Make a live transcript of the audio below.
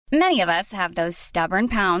Many of us have those stubborn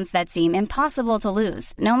pounds that seem impossible to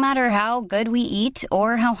lose, no matter how good we eat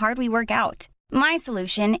or how hard we work out. My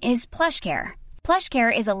solution is PlushCare.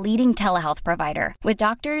 PlushCare is a leading telehealth provider with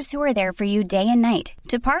doctors who are there for you day and night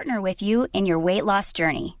to partner with you in your weight loss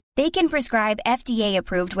journey. They can prescribe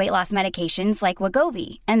FDA-approved weight loss medications like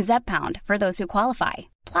Wegovy and Zepbound for those who qualify.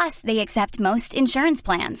 Plus, they accept most insurance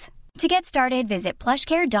plans. To get started, visit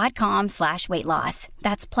plushcare.com/weightloss.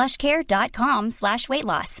 That's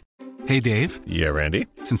plushcare.com/weightloss. Hey, Dave. Yeah, Randy.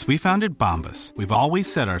 Since we founded Bombas, we've always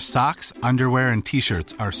said our socks, underwear, and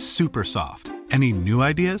T-shirts are super soft. Any new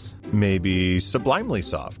ideas? Maybe sublimely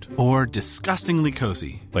soft. Or disgustingly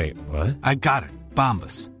cozy. Wait, what? I got it.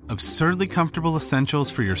 Bombas. Absurdly comfortable essentials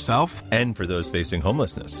for yourself and for those facing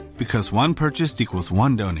homelessness. Because one purchased equals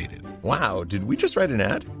one donated. Wow, did we just write an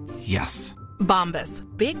ad? Yes. Bombas.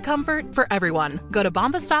 Big comfort for everyone. Go to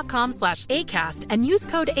bombas.com/ACAST and use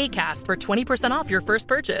code ACAST for 20% off your first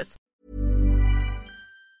purchase.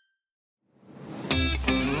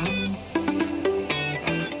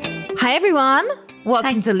 Hi, everyone.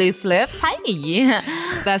 Welcome to Loose Lips. Hi.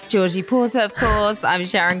 That's Georgie Porter, of course. I'm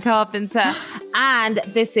Sharon Carpenter. And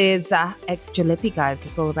this is Extra Lippy, guys.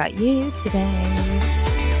 It's all about you today.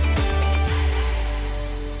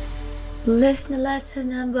 Listener letter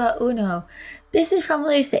number uno. This is from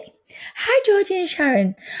Lucy. Hi, Georgie and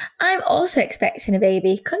Sharon. I'm also expecting a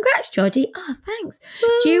baby. Congrats, Georgie. Oh, thanks. Woo.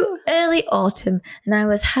 Due early autumn, and I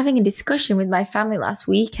was having a discussion with my family last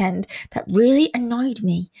weekend that really annoyed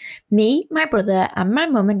me. Me, my brother, and my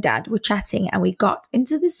mum and dad were chatting, and we got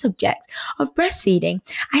into the subject of breastfeeding.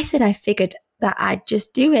 I said I figured that I'd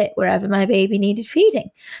just do it wherever my baby needed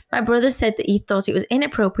feeding. My brother said that he thought it was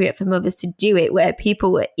inappropriate for mothers to do it where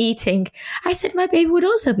people were eating. I said my baby would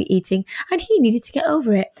also be eating and he needed to get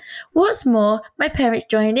over it. What's more, my parents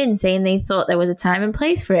joined in saying they thought there was a time and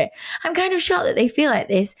place for it. I'm kind of shocked that they feel like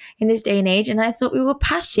this in this day and age, and I thought we were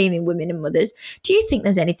past shaming women and mothers. Do you think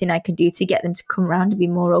there's anything I can do to get them to come around and be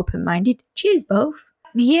more open-minded? Cheers, both.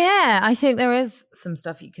 Yeah, I think there is some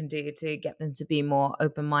stuff you can do to get them to be more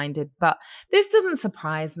open-minded, but this doesn't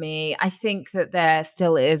surprise me. I think that there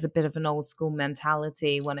still is a bit of an old school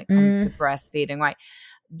mentality when it comes to breastfeeding, right?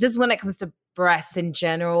 Just when it comes to breasts in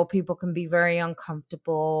general, people can be very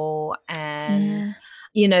uncomfortable and,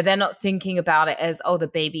 you know, they're not thinking about it as, oh, the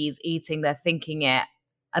baby is eating. They're thinking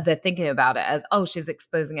about it as, oh, she's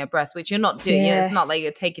exposing her breast, which you're not doing. Yeah. It's not like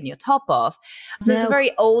you're taking your top off. So it's a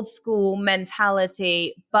very old school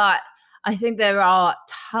mentality, but I think there are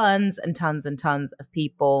tons and tons and tons of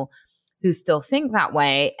people who still think that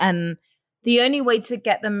way. And the only way to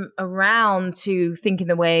get them around to thinking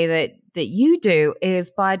the way that you do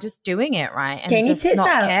is by just doing it, right? And just not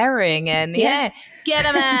out. caring and get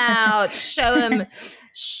them out, show them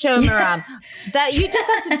around. That you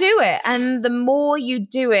just have to do it, and the more you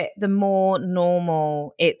do it, the more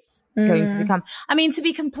normal it's going to become. I mean, to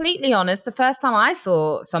be completely honest, the first time I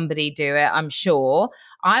saw somebody do it, I'm sure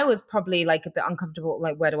I was probably like a bit uncomfortable.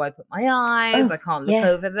 Like, where do I put my eyes? I can't look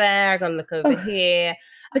over there. I got to look over here,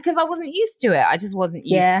 because I wasn't used to it. I just wasn't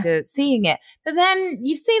used to seeing it. But then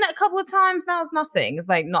you've seen it a couple of times. Now it's nothing. It's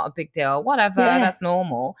like not a big deal. Whatever. That's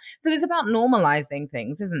normal. So it's about normalizing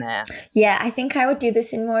things, isn't it? Yeah, I think I would do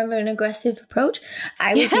this in more of an aggressive approach.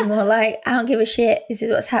 I would be more like, I don't give a shit. This is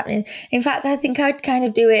what's happening. In fact, I think I'd kind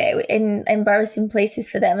of do it in embarrassing places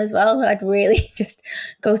for them as well. I'd really just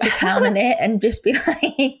go to town on it and just be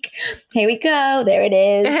like, here we go. There it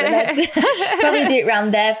is. And I'd probably do it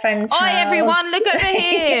around their friends' house. Oi, everyone, look over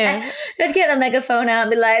here. I'd get a megaphone out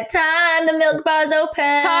and be like, time, the milk bar's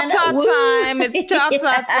open. Top time. It's top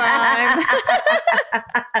time.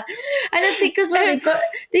 And I think as well,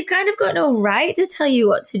 they've kind of got no right to tell you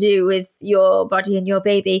what to do with your body and your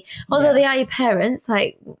baby. Although they are your parents,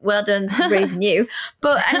 like, well done for raising you.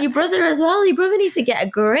 And your brother as well. Your brother needs to get a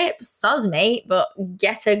grip. Soz, mate, but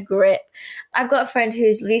get a grip. I've got a friend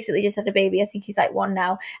who's recently just had a baby. I think he's like 1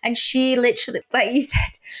 now. And she literally, like you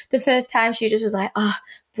said, the first time she just was like,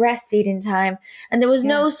 breastfeeding time. And there was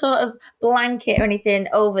no sort of blanket or anything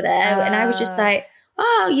over there. And I was just like,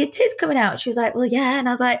 oh, your tit's coming out. She was like, well, yeah. And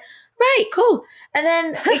I was like, right, cool. And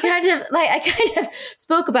then I kind of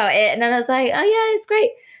spoke about it. And then I was like, oh, yeah, it's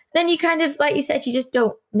great. Then you kind of, like you said, you just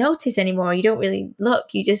don't notice anymore. You don't really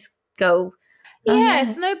look. You just go, yeah,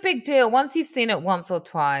 it's no big deal. Once you've seen it once or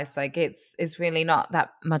twice, like it's really not that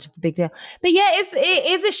much of a big deal. But yeah, it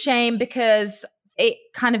is a shame because it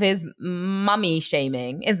kind of is mummy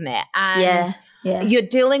shaming, isn't it? And Yeah. You're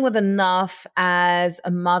dealing with enough as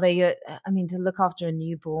a mother. To look after a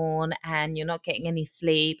newborn, and you're not getting any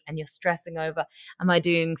sleep, and you're stressing over, am I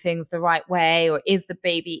doing things the right way? Or is the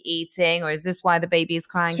baby eating? Or is this why the baby is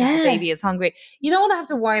crying? Because the baby is hungry. You don't want to have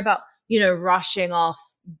to worry about, rushing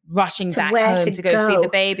back home to go feed the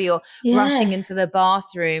baby, or rushing into the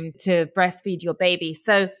bathroom to breastfeed your baby.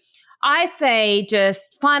 So I say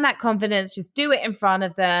just find that confidence, just do it in front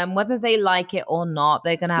of them, whether they like it or not.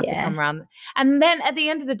 They're going to have to come around. And then at the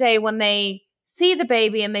end of the day, when they see the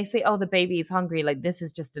baby and they say, oh, the baby is hungry, like this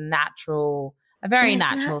is just a very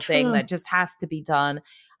natural thing that just has to be done.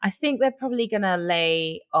 I think they're probably going to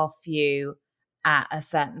lay off you at a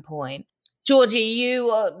certain point. Georgie,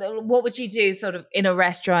 what would you do sort of in a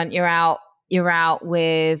restaurant? You're out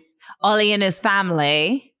with Ollie and his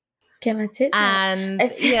family. Get my tits and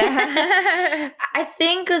out. I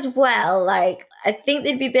think as well, like, I think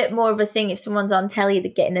there'd be a bit more of a thing if someone's on telly,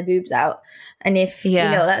 they're getting their boobs out, and if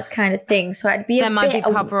that's kind of thing. So I'd be there might be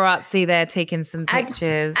paparazzi there taking some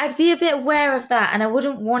pictures. I'd be a bit aware of that, and I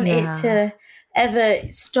wouldn't want it to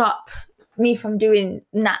ever stop me from doing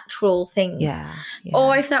natural things.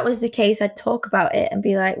 Or if that was the case, I'd talk about it and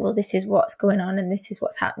be like, well, this is what's going on and this is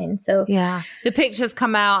what's happening. So the pictures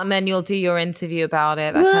come out and then you'll do your interview about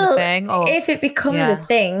it, that kind of thing. Or if it becomes a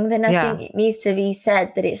thing, then I think it needs to be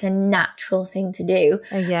said that it's a natural thing to do,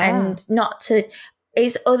 and not to.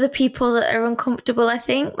 It's other people that are uncomfortable. I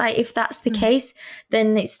think, like, if that's the case,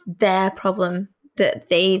 then it's their problem that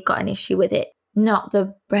they've got an issue with it, not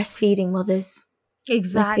the breastfeeding mothers.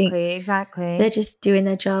 Exactly. They're just doing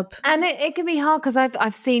their job. And it can be hard because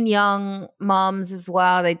I've seen young moms as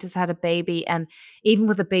well. They just had a baby, and even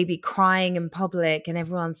with a baby crying in public and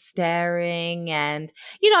everyone's staring, and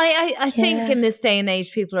I think in this day and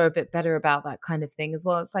age people are a bit better about that kind of thing as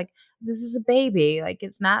well. It's like, this is a baby, like,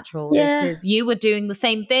 it's natural. You were doing the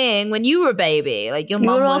same thing when you were a baby, like your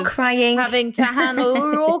mom was all crying, having to handle. We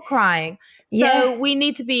were all crying. So we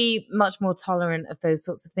need to be much more tolerant of those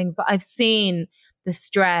sorts of things. But I've seen the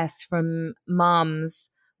stress from mums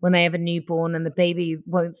when they have a newborn and the baby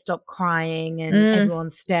won't stop crying and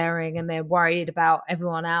everyone's staring and they're worried about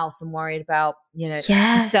everyone else and worried about,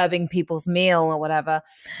 disturbing people's meal or whatever.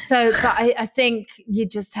 So, but I think you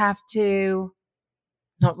just have to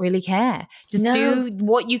not really care. Just do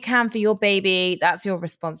what you can for your baby. That's your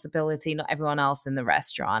responsibility, not everyone else in the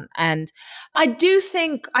restaurant. And I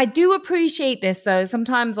do appreciate this though.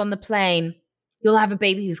 Sometimes on the plane, you'll have a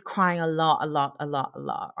baby who's crying a lot,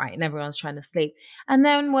 right? And everyone's trying to sleep. And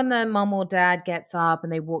then when the mom or dad gets up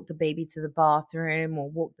and they walk the baby to the bathroom or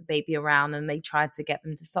walk the baby around and they try to get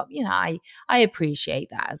them to stop, I appreciate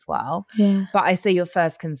that as well. Yeah. But I say your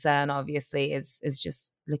first concern, obviously, is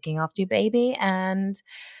just looking after your baby and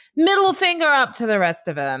middle finger up to the rest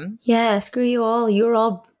of them. Yeah, screw you all. You're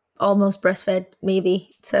all almost breastfed, maybe.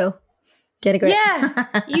 So get a grip.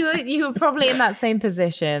 Yeah, you were probably in that same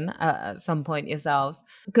position at some point yourselves.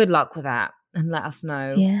 Good luck with that, and let us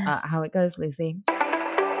know how it goes, Lucy.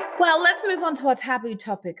 Well, let's move on to our taboo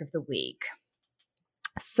topic of the week.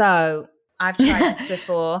 So I've tried this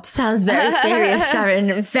before. Sounds very serious,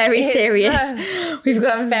 Sharon. Very serious. We've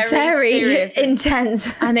got very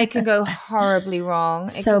intense. And it can go horribly wrong.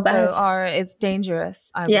 So bad. Or it's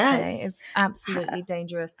dangerous, I would say. It's absolutely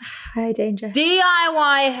dangerous. High danger.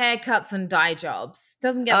 DIY haircuts and dye jobs.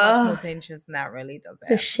 Doesn't get much more dangerous than that, really, does it?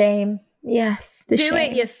 The shame. Yes, the shame. Do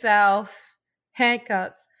it yourself.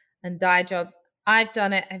 Haircuts and dye jobs. I've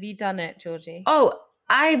done it. Have you done it, Georgie? Oh,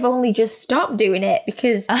 I've only just stopped doing it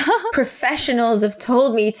because professionals have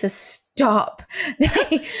told me to stop.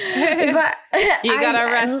 You got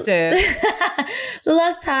arrested. The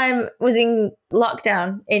last time was in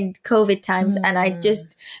lockdown in COVID times, and I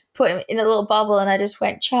just put him in a little bubble and I just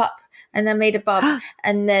went chop and then made a bob.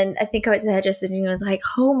 And then I think I went to the hairdresser and he was like,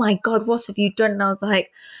 oh my God, what have you done? And I was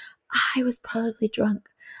like, I was probably drunk.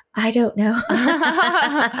 I don't know.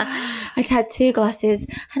 I'd had 2 glasses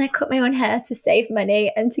and I cut my own hair to save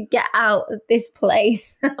money and to get out of this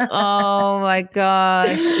place. Oh my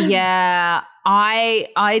gosh. Yeah.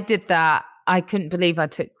 I did that. I couldn't believe I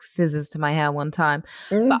took scissors to my hair one time.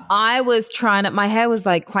 But I was my hair was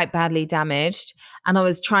like quite badly damaged and I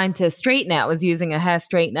was trying to straighten it. I was using a hair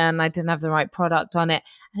straightener and I didn't have the right product on it.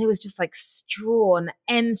 And it was just like straw and the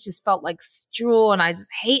ends just felt like straw and I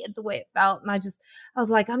just hated the way it felt. And I was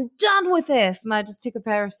like, I'm done with this. And I just took a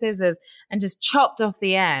pair of scissors and just chopped off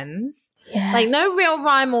the ends. Yeah. Like no real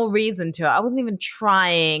rhyme or reason to it. I wasn't even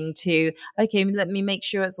trying to, okay, let me make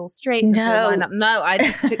sure it's all straight. And No. line up. No, I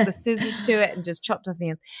just took the scissors to it and just chopped off the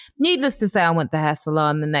ends. Needless to say, I went to the hair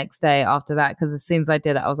salon the next day after that, because as soon as I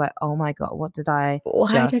did it, I was like, oh my God, what did I Why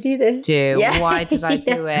did I do this? Yeah. Why did I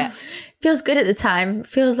do it? Feels good at the time.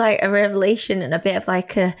 Feels like a revelation and a bit of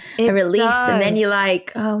like a release. does. And then you're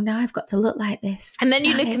like, oh, now I've got to look like this. And then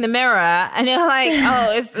you look in the mirror and you're like,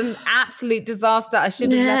 oh, it's an absolute disaster. I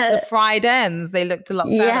should have left the fried ends. They looked a lot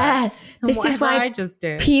better. Yeah. This What is have why I just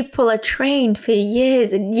do? people are trained for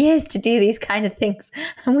years and years to do these kind of things.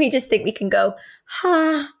 And we just think we can go,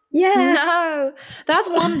 yeah. No, that's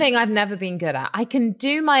one thing I've never been good at. I can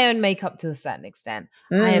do my own makeup to a certain extent.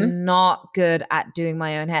 I am not good at doing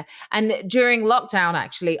my own hair. And during lockdown,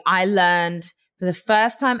 actually, I learned for the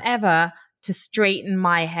first time ever to straighten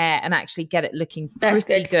my hair and actually get it looking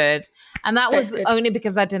pretty good. And that was only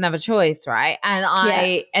because I didn't have a choice, right? And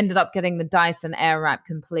I ended up getting the Dyson Airwrap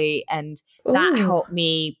Complete, and that helped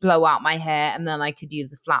me blow out my hair. And then I could use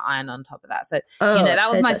the flat iron on top of that. So, that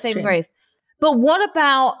was my saving grace. But what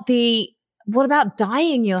about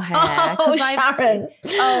dyeing your hair? Oh, Sharon.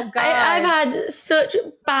 Oh, God. I've had such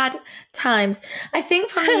bad times. I think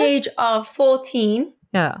from the age of 14.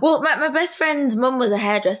 Yeah. Well, my best friend's mum was a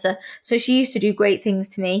hairdresser, so she used to do great things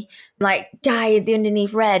to me, like dye the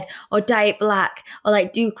underneath red or dye it black or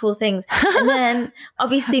like do cool things. And then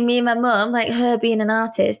obviously me and my mum, like her being an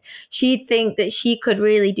artist, she'd think that she could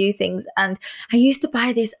really do things. And I used to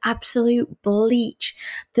buy this absolute bleach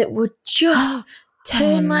that would just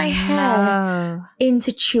turn my hair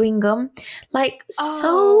into chewing gum. Like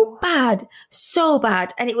so bad.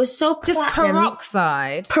 And it was so platinum.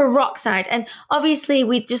 Just Peroxide. And obviously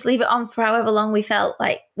we'd just leave it on for however long we felt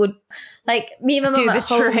like would, like me and my mum do the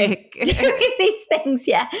trick. doing these things,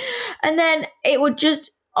 yeah. And then it would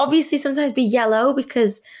just obviously sometimes be yellow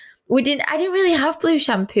because I didn't really have blue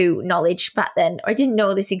shampoo knowledge back then, or I didn't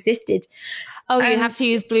know this existed. Oh, you have to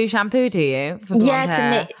use blue shampoo, do you? For blonde hair? To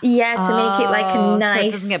make it like a nice. So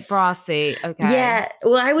it doesn't get brassy. Okay. Yeah.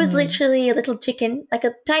 Well, I was literally a little chicken, like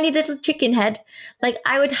a tiny little chicken head. Like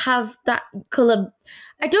I would have that color.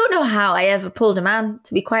 I don't know how I ever pulled a man,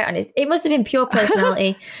 to be quite honest. It must have been pure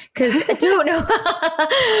personality, because I don't know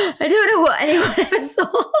what anyone ever saw.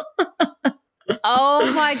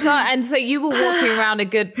 Oh my God. And so you were walking around a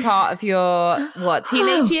good part of your,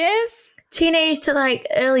 teenage years? Teenage to like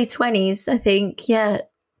early 20s, I think. Yeah.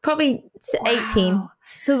 Probably 18.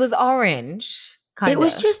 So it was orange, kind of. It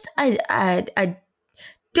was just a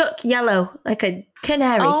duck yellow, like a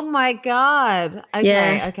canary. Oh my God.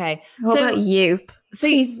 Okay, okay. What about you?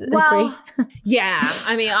 Please agree. Yeah.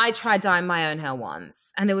 I mean, I tried dyeing my own hair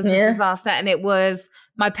once, and it was a disaster. And it was,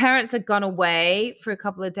 my parents had gone away for a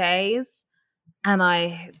couple of days, and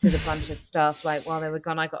I did a bunch of stuff. Like while they were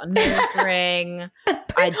gone, I got a nose ring.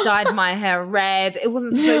 I dyed my hair red. It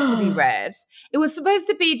wasn't supposed to be red. It was supposed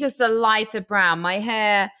to be just a lighter brown. My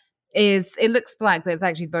hair it looks black, but it's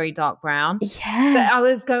actually very dark brown. Yeah. But I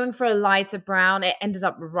was going for a lighter brown. It ended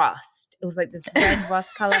up rust. It was like this red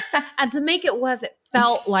rust color. And to make it worse, it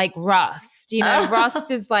felt like rust. You know, rust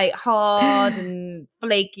is like hard and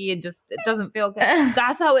flaky and just, it doesn't feel good.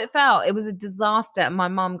 That's how it felt. It was a disaster. And my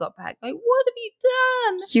mom got back like, what have you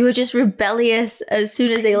done? You were just rebellious as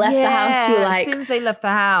soon as they left the house. You were like, as soon as they left the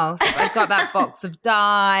house, I got that box of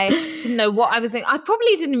dye. Didn't know what I was doing. I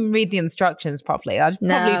probably didn't even read the instructions properly. I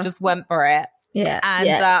probably just went for it. Yeah. And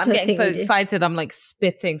I'm getting so excited. I'm like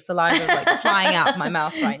spitting saliva, like flying out of my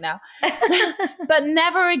mouth right now. But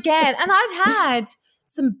never again. And I've had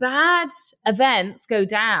some bad events go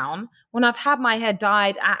down when I've had my hair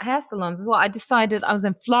dyed at hair salons as well. I decided, I was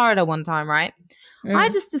in Florida one time, right? I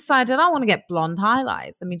just decided I want to get blonde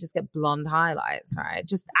highlights. Let me just get blonde highlights, right?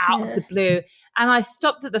 Just out of the blue. And I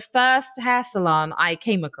stopped at the first hair salon I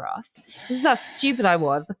came across. This is how stupid I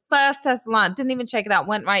was. The first hair salon, didn't even check it out,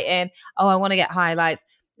 went right in. Oh, I want to get highlights.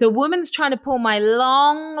 The woman's trying to pull my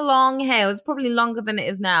long hair, it was probably longer than it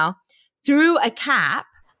is now, through a cap.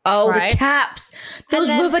 Oh, right? The caps. Those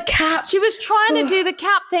rubber caps. She was trying to do the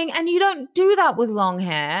cap thing, and you don't do that with long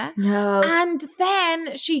hair. No. And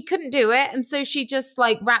then she couldn't do it, and so she just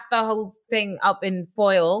like wrapped the whole thing up in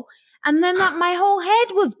foil. And then my whole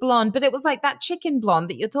head was blonde, but it was like that chicken blonde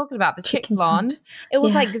that you're talking about, the chick blonde. It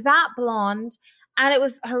was like that blonde, and it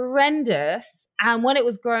was horrendous. And when it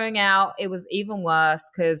was growing out, it was even worse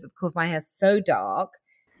because, of course, my hair's so dark.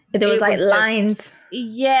 But there was like lines.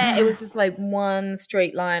 It was just like one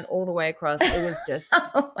straight line all the way across. It was just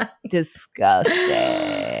disgusting.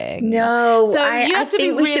 No. So you have to be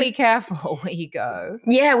think we really careful where you go.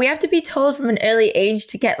 Yeah, we have to be told from an early age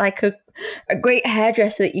to get like a great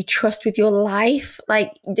hairdresser that you trust with your life,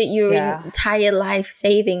 like that your entire life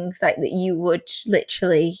savings, like that you would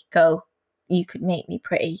literally go, you could make me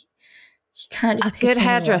pretty. You can't just a good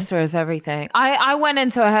hairdresser is everything. I went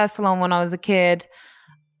into a hair salon when I was a kid.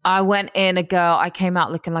 I went in a girl, I came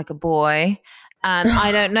out looking like a boy. And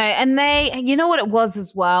I don't know. And you know what it was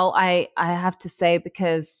as well? I have to say,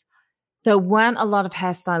 because there weren't a lot of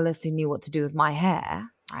hairstylists who knew what to do with my hair.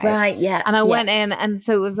 Right, yeah. And I went in, and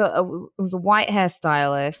so it was a white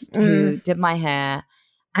hairstylist who did my hair.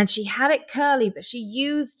 And she had it curly, but she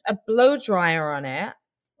used a blow dryer on it.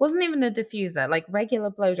 Wasn't even a diffuser, like regular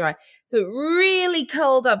blow dry. So it really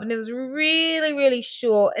curled up, and it was really, really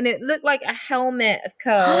short, and it looked like a helmet of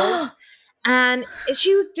curls. And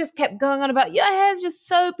she just kept going on about, your hair is just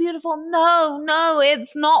so beautiful. No,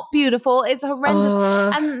 it's not beautiful. It's horrendous.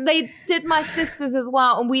 And they did my sisters as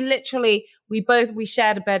well. And we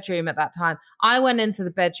shared a bedroom at that time. I went into the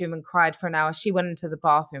bedroom and cried for an hour. She went into the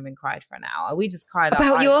bathroom and cried for an hour. We just cried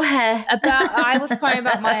about your hair. I was crying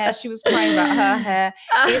about my hair. She was crying about her hair.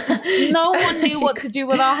 No one knew what to do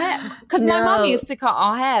with our hair. Because my mum used to cut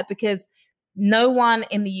our hair because no one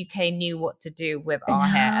in the UK knew what to do with our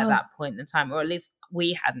hair at that point in time, or at least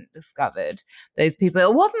we hadn't discovered those people.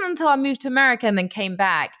 It wasn't until I moved to America and then came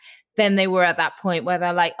back, then they were at that point where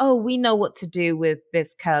they're like, oh, we know what to do with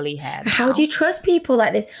this curly hair now. How do you trust people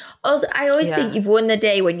like this? Also, I always think you've won the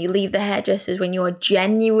day when you leave the hairdressers, when you're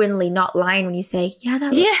genuinely not lying, when you say, yeah,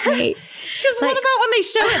 that looks great. Because what about when they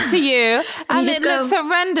show it to you and it looks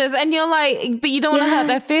horrendous and you're like, but you don't want to hurt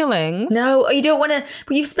their feelings. No, or you don't want to,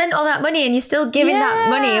 but you've spent all that money and you're still giving that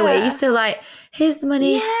money away. You're still like, here's the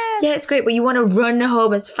money. Yes. Yeah, it's great. But you want to run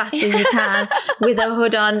home as fast as you can with a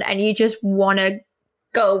hood on, and you just want to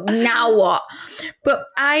go, now what? But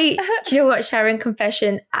do you know what, Sharon,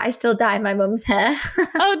 confession, I still dye my mum's hair.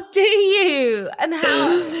 Oh, do you? And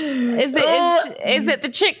how is it the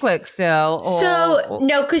chick look still? Or? So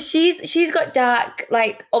no, because she's got dark,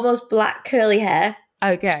 like almost black curly hair.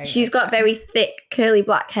 Okay. She's got very thick curly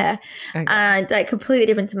black hair, and like completely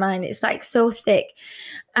different to mine. It's like so thick.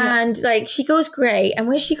 And like she goes grey, and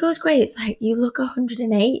when she goes grey, it's like you look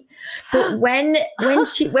 108. But when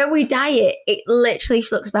we dye it, it literally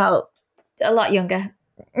she looks about a lot younger.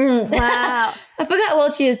 Wow. I forgot how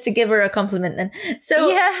old she is to give her a compliment then. So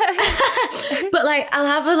but like I'll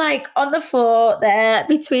have her like on the floor there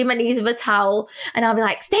between my knees with a towel, and I'll be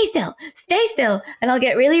like, stay still, and I'll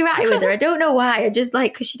get really ratty with her. I don't know why. I just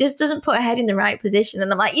like, because she just doesn't put her head in the right position,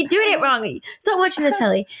 and I'm like, you're doing it wrong, stop watching the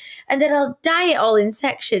telly. And then I'll dye it all in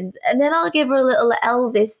sections, and then I'll give her a little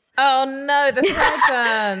Elvis. Oh no, the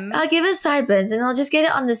sideburns. I'll give her sideburns, and I'll just get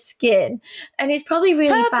it on the skin, and it's probably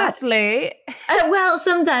really purposely bad. Well,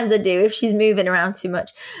 sometimes I do if she's moving around too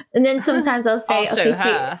much, and then sometimes I'll say,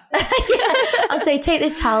 I'll say, take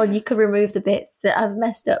this towel and you can remove the bits that I've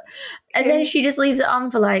messed up, and then she just leaves it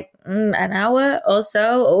on for like an hour or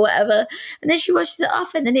so or whatever, and then she washes it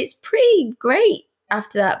off, and then it's pretty great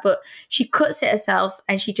after that. But she cuts it herself,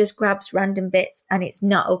 and she just grabs random bits, and it's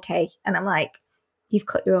not okay. And I'm like, you've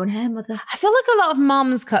cut your own hair, mother. I feel like a lot of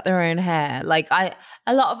mums cut their own hair. Like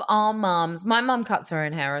a lot of our mums. My mum cuts her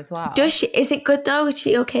own hair as well. Does she? Is it good though? Is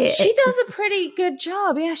she okay? She does a pretty good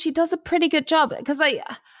job. Yeah, she does a pretty good job. Because I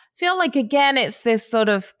feel like, again, it's this sort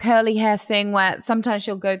of curly hair thing where sometimes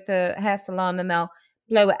she'll go to the hair salon and they'll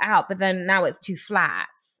blow it out, but then now it's too flat,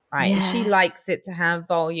 right? Yeah. And she likes it to have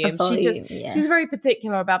volume. She's very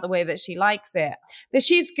particular about the way that she likes it. But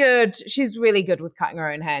she's good. She's really good with cutting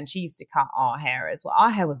her own hair, and she used to cut our hair as well. Our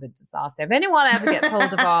hair was a disaster. If anyone ever gets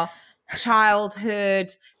hold of our childhood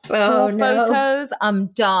photos, I'm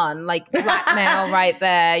done. Like blackmail right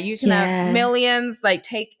there. You can have millions. Like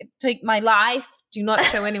take my life. Do not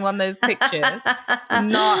show anyone those pictures. Do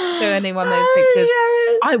not show anyone those pictures.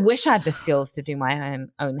 I wish I had the skills to do my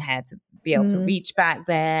own hair, to be able to reach back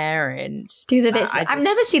there and do the bits. I've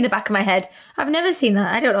never seen the back of my head. I've never seen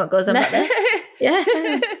that. I don't know what goes on back there. Yeah.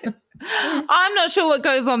 I'm not sure what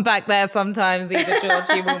goes on back there sometimes either,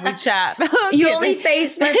 Georgie, when we chat. You only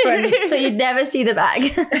face my front, so you'd never see the back.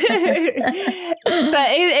 But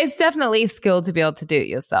it's definitely a skill to be able to do it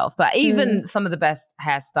yourself. But even some of the best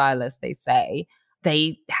hairstylists, they say,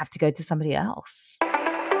 they have to go to somebody else.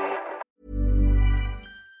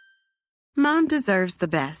 Mom deserves the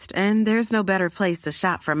best, and there's no better place to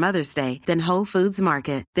shop for Mother's Day than Whole Foods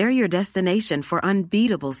Market. They're your destination for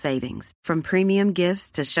unbeatable savings, from premium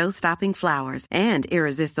gifts to show-stopping flowers and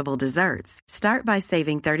irresistible desserts. Start by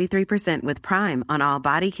saving 33% with Prime on all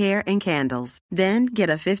body care and candles. Then get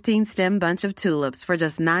a 15-stem bunch of tulips for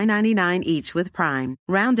just $9.99 each with Prime.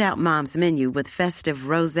 Round out Mom's menu with festive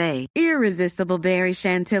rosé, irresistible berry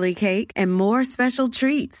chantilly cake, and more special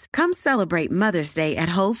treats. Come celebrate Mother's Day at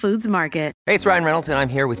Whole Foods Market. Hey, it's Ryan Reynolds, and I'm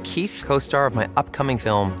here with Keith, co-star of my upcoming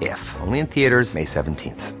film, If, only in theaters May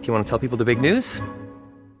 17th. Do you want to tell people the big news?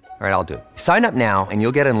 All right, I'll do it. Sign up now and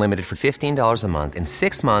you'll get unlimited for $15 a month and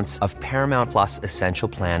 6 months of Paramount Plus Essential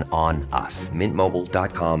Plan on us.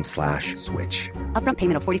 MintMobile.com/switch. Upfront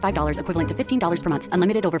payment of $45 equivalent to $15 per month.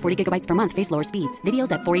 Unlimited over 40 gigabytes per month. Face lower speeds.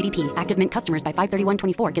 Videos at 480p. Active Mint customers by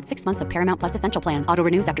 531.24 get 6 months of Paramount Plus Essential Plan. Auto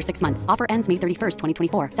renews after 6 months. Offer ends May 31st,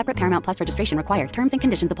 2024. Separate Paramount Plus registration required. Terms and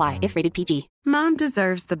conditions apply if rated PG. Mom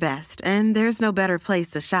deserves the best, and there's no better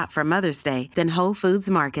place to shop for Mother's Day than Whole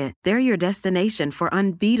Foods Market. They're your destination for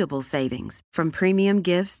unbeatable savings, from premium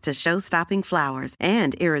gifts to show-stopping flowers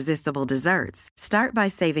and irresistible desserts. Start by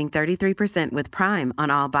saving 33% with Prime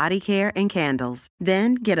on all body care and candles.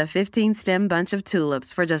 Then get a 15-stem bunch of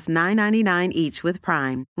tulips for just $9.99 each with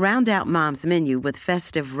Prime. Round out Mom's menu with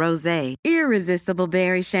festive rosé, irresistible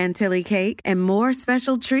berry chantilly cake, and more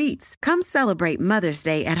special treats. Come celebrate Mother's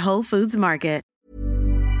Day at Whole Foods Market.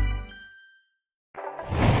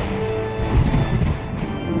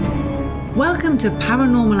 Welcome to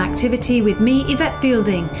Paranormal Activity with me, Yvette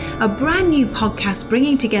Fielding, a brand new podcast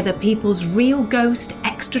bringing together people's real ghost,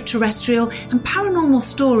 extraterrestrial and paranormal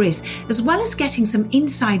stories, as well as getting some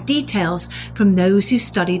inside details from those who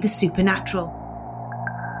study the supernatural.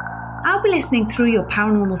 I'll be listening through your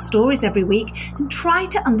paranormal stories every week and try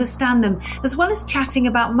to understand them, as well as chatting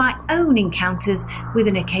about my own encounters with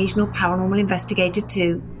an occasional paranormal investigator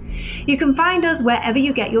too. You can find us wherever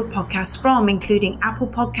you get your podcasts from, including Apple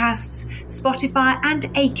Podcasts, Spotify and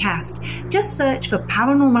Acast. Just search for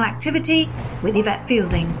Paranormal Activity with Yvette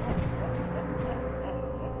Fielding.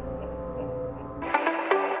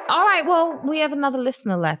 All right, well, we have another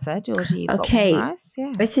listener letter. Georgie, you've okay. got one for us.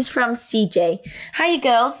 Yeah. This is from CJ. Hi,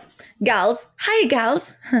 girls. Gals. Hi,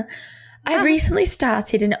 gals. I've recently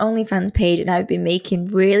started an OnlyFans page and I've been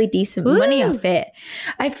making really decent money off it.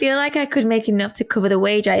 I feel like I could make enough to cover the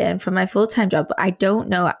wage I earn from my full-time job, but I don't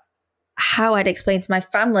know how I'd explain to my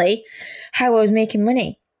family how I was making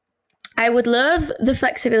money. I would love the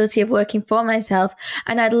flexibility of working for myself,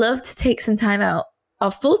 and I'd love to take some time out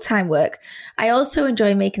of full-time work. I also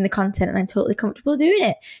enjoy making the content and I'm totally comfortable doing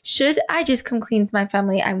it. Should I just come clean to my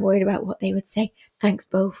family? I'm worried about what they would say. Thanks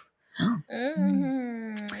both.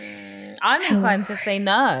 I'm inclined to say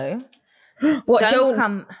no. What?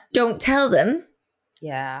 Don't tell them.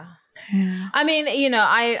 Yeah. I mean, you know,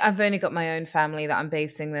 I've only got my own family that I'm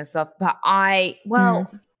basing this off, but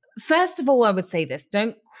first of all, I would say this: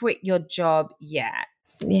 don't quit your job yet.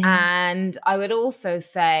 Yeah. And I would also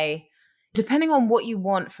say, depending on what you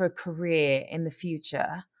want for a career in the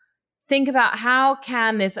future, think about how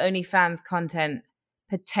can this OnlyFans content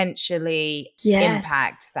potentially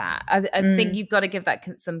impact that. I think you've got to give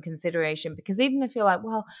that some consideration, because even if you're like,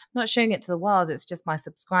 well, I'm not showing it to the world, it's just my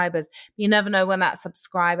subscribers. You never know when that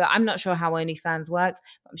subscriber, I'm not sure how OnlyFans works.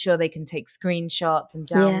 I'm sure they can take screenshots and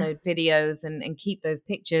download videos and keep those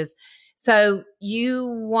pictures. So you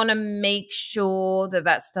want to make sure that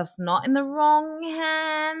that stuff's not in the wrong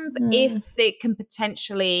hands if it can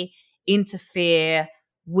potentially interfere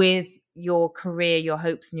with your career, your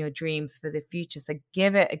hopes and your dreams for the future. So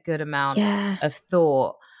give it a good amount of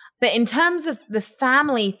thought. But in terms of the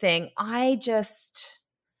family thing, my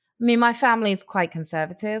family is quite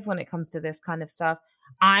conservative when it comes to this kind of stuff.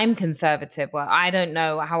 I'm conservative. Well, I don't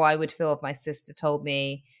know how I would feel if my sister told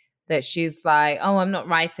me that she's like, oh, I'm not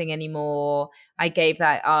writing anymore. I gave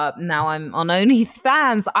that up. Now I'm on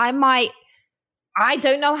OnlyFans. I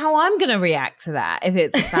don't know how I'm going to react to that if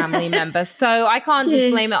it's a family member. So I can't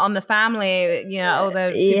just blame it on the family, you know,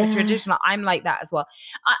 they're super traditional. I'm like that as well.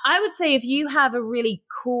 I would say if you have a really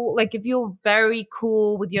cool, like if you're very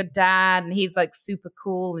cool with your dad and he's like super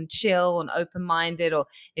cool and chill and open-minded, or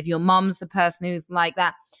if your mom's the person who's like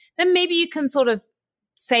that, then maybe you can sort of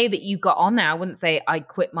say that you got on there. I wouldn't say I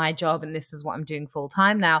quit my job and this is what I'm doing full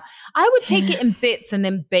time now. I would take it in bits and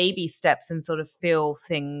in baby steps and sort of feel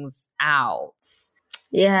things out.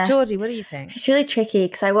 Yeah. Georgie, what do you think? It's really tricky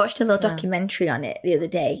because I watched a little documentary on it the other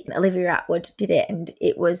day. Olivia Atwood did it and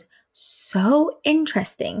it was so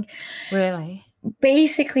interesting. Really?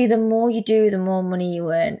 Basically, the more you do, the more money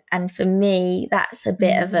you earn. And for me, that's a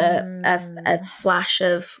bit of a flash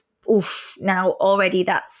of, oof, now already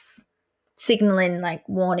that's signaling like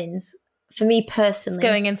warnings. For me personally, it's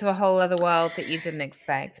going into a whole other world that you didn't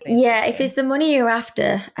expect. Basically. Yeah, if it's the money you're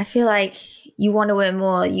after, I feel like you want to earn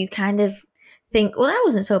more. You kind of think, well, that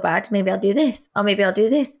wasn't so bad. Maybe I'll do this, or maybe I'll do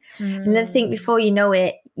this. And then think before you know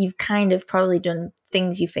it, you've kind of probably done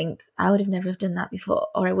things you think, I would have never have done that before,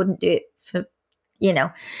 or I wouldn't do it for,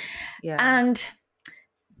 Yeah. And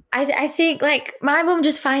I think like my mum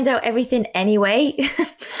just finds out everything anyway.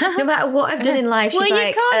 No matter what I've done in life, she's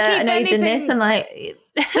like, I know you've done this. I'm like,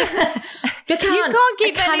 you cannot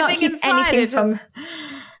keep anything from...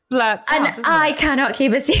 I cannot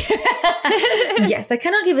keep a secret. Yes, I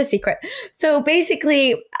cannot keep a secret. So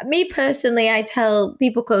basically, me personally, I tell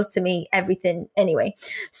people close to me everything anyway.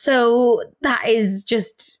 So that is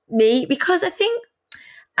just me, because I think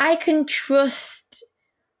I can trust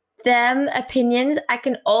them opinions. I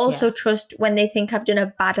can also trust when they think I've done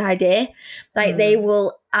a bad idea. Like they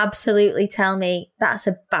will absolutely tell me that's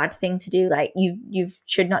a bad thing to do. Like you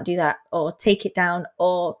should not do that, or take it down,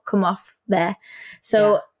 or come off there.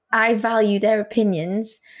 So I value their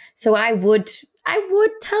opinions. So I would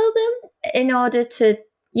tell them in order to,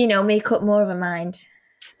 make up more of a mind.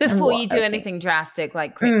 Before you do anything drastic,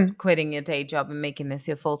 like quitting your day job and making this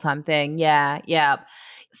your full-time thing. Yeah.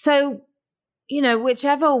 So,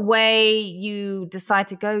 whichever way you decide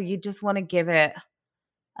to go, you just want to give it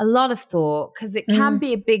a lot of thought, because it can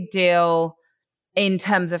be a big deal in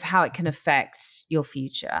terms of how it can affect your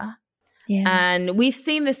future. Yeah. And we've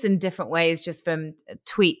seen this in different ways, just from a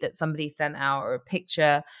tweet that somebody sent out, or a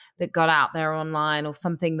picture that got out there online, or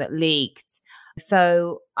something that leaked.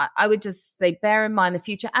 So I would just say, bear in mind the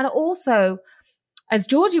future. And also, as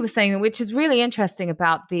Georgie was saying, which is really interesting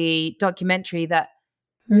about the documentary, that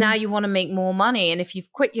now you want to make more money. And if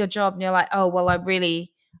you've quit your job and you're like, oh, well, I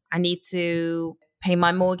need to pay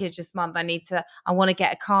my mortgage this month. I want to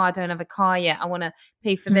get a car. I don't have a car yet. I want to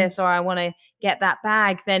pay for this, or I want to get that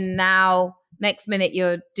bag. Then now, next minute,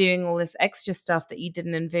 you're doing all this extra stuff that you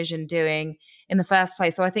didn't envision doing in the first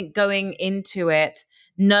place. So I think going into it,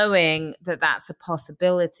 knowing that that's a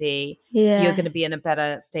possibility, you're going to be in a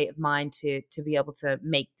better state of mind to be able to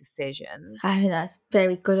make decisions. I think that's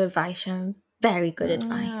very good advice, Sharon. Very good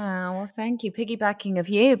advice. Well, thank you. Piggybacking of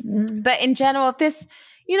you. But in general, if this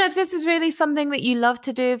is really something that you love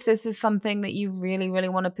to do, if this is something that you really, really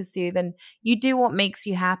want to pursue, then you do what makes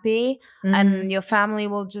you happy, and your family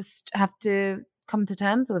will just have to come to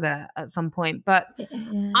terms with it at some point. But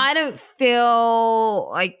I don't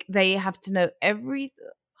feel like they have to know everything.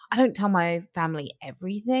 I don't tell my family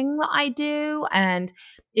everything that I do. And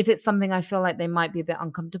if it's something I feel like they might be a bit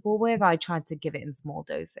uncomfortable with, I try to give it in small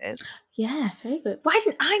doses. Yeah, very good. Why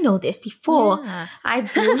didn't I know this before? Yeah. I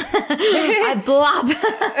blab.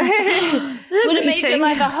 Would have made your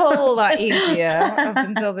life a whole lot easier up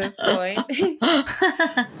until this point.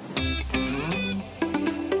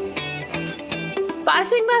 But I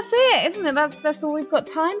think that's it, isn't it? That's all we've got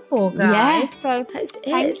time for, guys. Yeah, so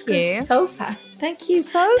thank you. So fast. Thank you.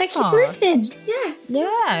 Thank you for listening.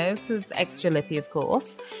 Yeah. This was Extra Lippy, of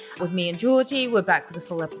course, with me and Georgie. We're back with a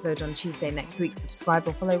full episode on Tuesday next week. Subscribe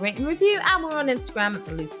or follow, rate and review. And we're on Instagram at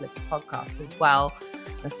the Loose Lips Podcast as well.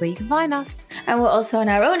 That's where you can find us. And we're also on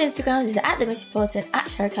our own Instagrams. It's at The Missy Porton,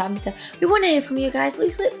 at Sharon Carpenter. We want to hear from you guys.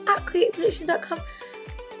 looselips@creativeproduction.com.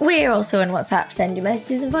 We're also on WhatsApp. Send your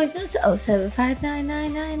messages and voice notes to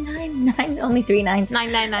 075999999. Only 3 9s.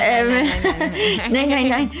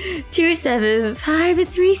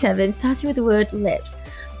 999-275-37, starting with the word lips.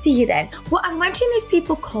 See you then. Well, imagine if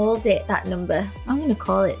people called it that number. I'm going to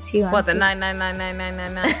call it. See who answers. What, the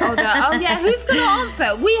 9999999? Oh yeah. Who's going to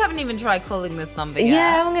answer? We haven't even tried calling this number yet.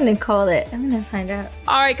 Yeah, I'm going to call it. I'm going to find out.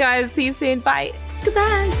 All right, guys. See you soon. Bye.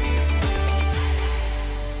 Goodbye.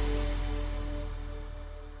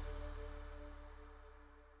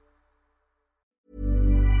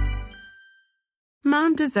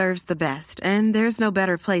 Mom deserves the best, and there's no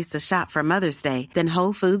better place to shop for Mother's Day than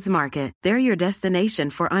Whole Foods Market. They're your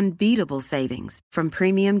destination for unbeatable savings, from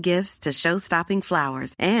premium gifts to show-stopping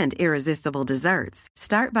flowers and irresistible desserts.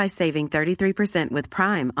 Start by saving 33% with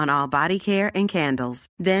Prime on all body care and candles.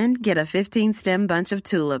 Then get a 15-stem bunch of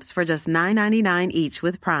tulips for just $9.99 each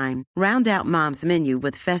with Prime. Round out Mom's menu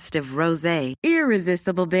with festive rosé,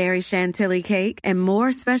 irresistible berry chantilly cake, and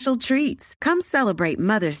more special treats. Come celebrate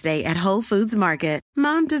Mother's Day at Whole Foods Market.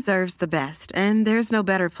 Mom deserves the best, and there's no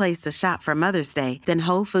better place to shop for Mother's Day than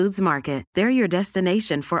Whole Foods Market. They're your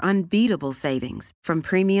destination for unbeatable savings, from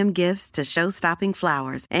premium gifts to show-stopping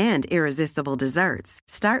flowers and irresistible desserts.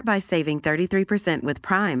 Start by saving 33% with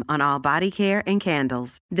Prime on all body care and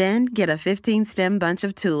candles. Then get a 15-stem bunch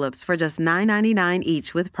of tulips for just $9.99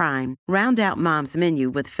 each with Prime. Round out Mom's menu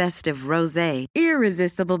with festive rosé,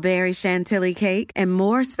 irresistible berry chantilly cake, and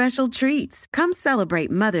more special treats. Come celebrate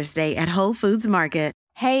Mother's Day at Whole Foods Market.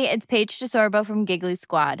 Hey, it's Paige DeSorbo from Giggly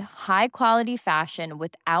Squad. High quality fashion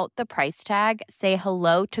without the price tag. Say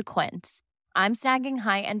hello to Quince. I'm snagging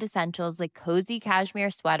high-end essentials like cozy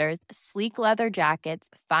cashmere sweaters, sleek leather jackets,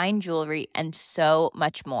 fine jewelry, and so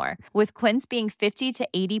much more. With Quince being 50 to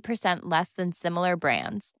 80% less than similar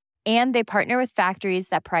brands. And they partner with factories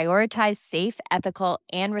that prioritize safe, ethical,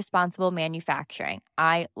 and responsible manufacturing.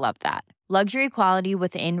 I love that. Luxury quality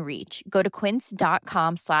within reach. Go to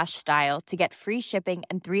quince.com/style to get free shipping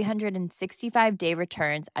and 365-day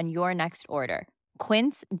returns on your next order.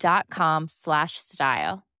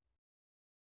 Quince.com/style.